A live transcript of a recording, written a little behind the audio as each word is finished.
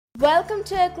Welcome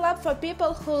to a club for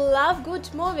people who love good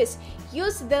movies.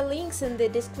 Use the links in the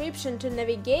description to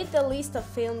navigate the list of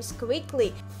films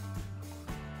quickly.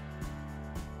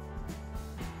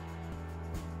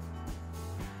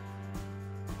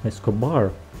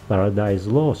 Escobar, Paradise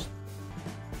Lost.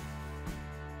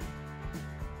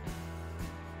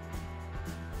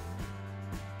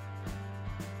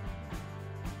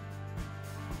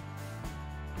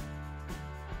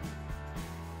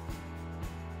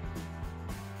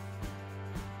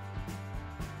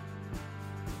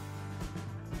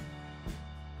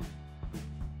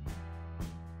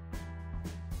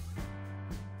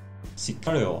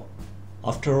 Sicario.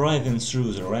 After rising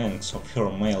through the ranks of her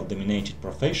male-dominated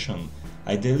profession,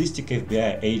 idealistic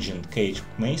FBI agent Kate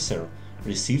Macer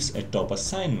receives a top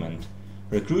assignment.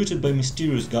 Recruited by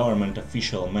mysterious government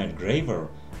official Matt Graver,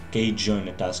 Kate joins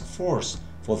a task force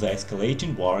for the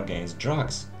escalating war against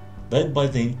drugs. Led by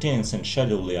the intense and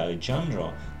shadowy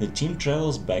Alejandro, the team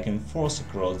travels back and forth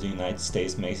across the United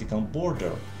States-Mexican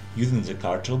border, using the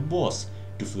cartel boss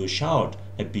to flush out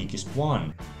a biggest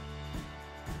one.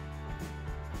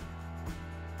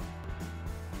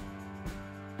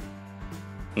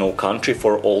 No Country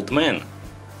for Old Men.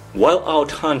 While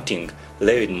out hunting,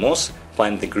 David Moss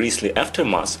finds the grisly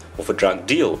aftermath of a drug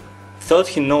deal. Thought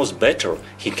he knows better,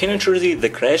 he cannot resist the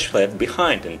crash left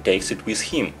behind and takes it with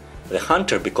him. The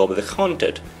hunter becomes the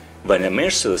hunted, when a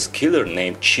merciless killer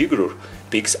named Chigurh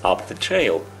picks up the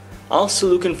trail. Also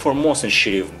looking for Moss and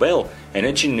Sheriff Bell, an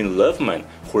edgy new loveman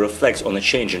who reflects on a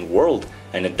changing world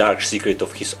and a dark secret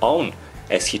of his own,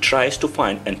 as he tries to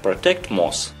find and protect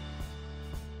Moss.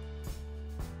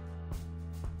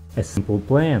 A Simple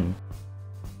Plan.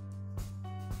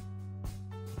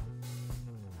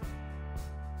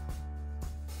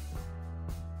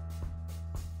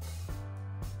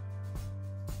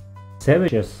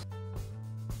 Savages.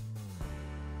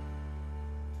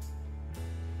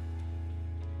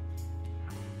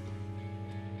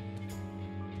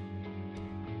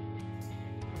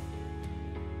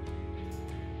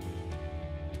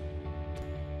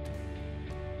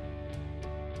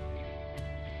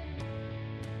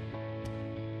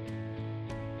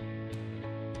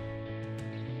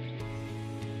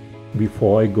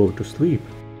 Before I Go to Sleep.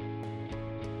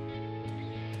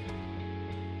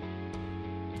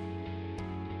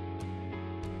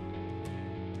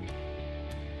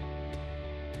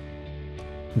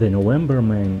 The November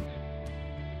Man.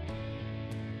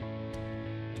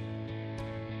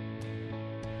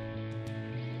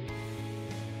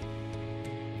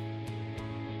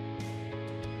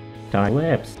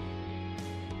 Lapse.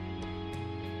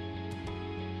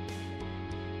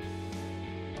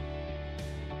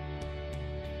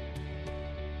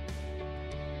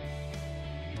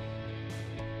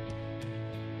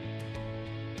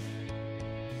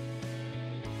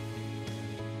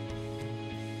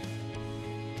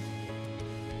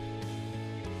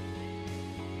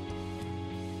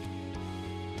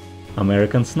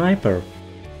 American Sniper.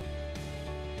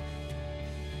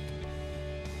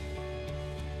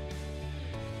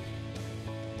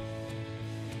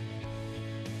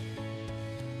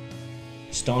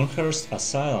 Stonehearst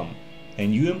Asylum. A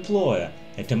new employer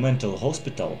at a mental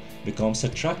hospital becomes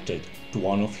attracted to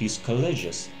one of his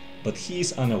colleagues, but he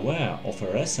is unaware of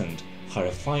a recent,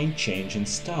 horrifying change in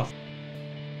staff.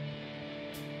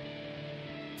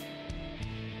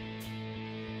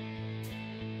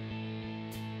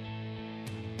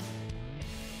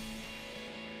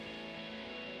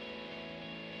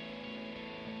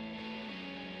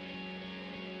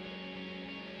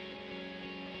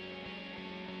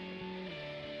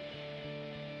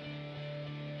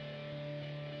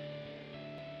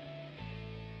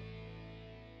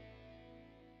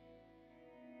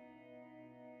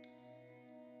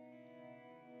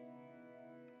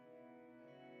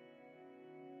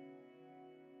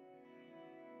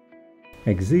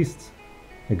 Exists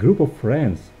a group of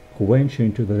friends who venture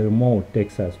into the remote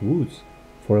Texas woods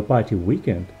for a party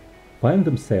weekend find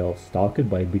themselves stalked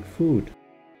by Bigfoot.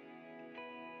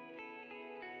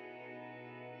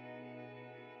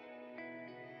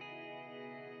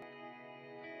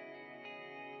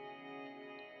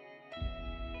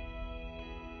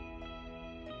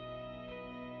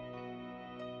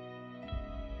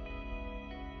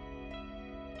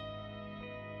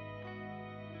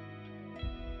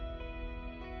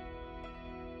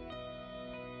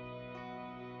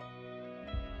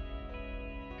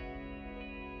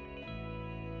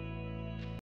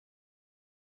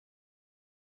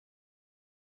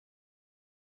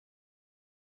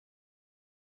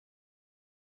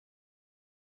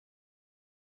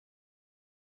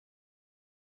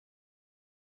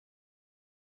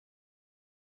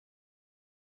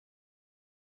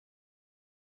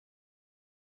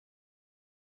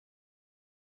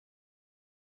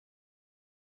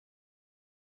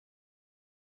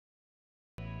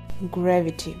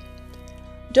 gravity.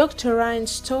 Dr. Ryan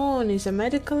Stone is a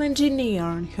medical engineer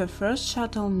on her first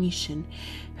shuttle mission.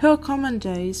 Her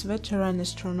commander is veteran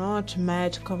astronaut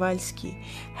Matt Kowalski,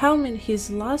 helming his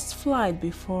last flight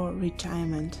before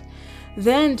retirement.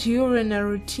 Then, during a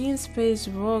routine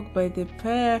spacewalk by the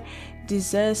pair,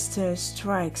 disaster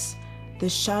strikes. The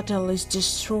shuttle is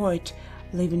destroyed,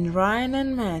 leaving Ryan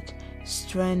and Matt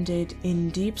stranded in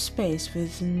deep space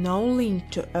with no link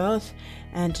to Earth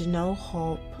and no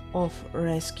hope of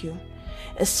rescue.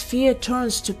 As fear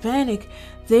turns to panic,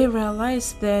 they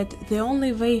realize that the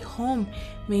only way home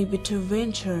may be to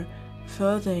venture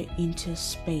further into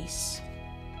space.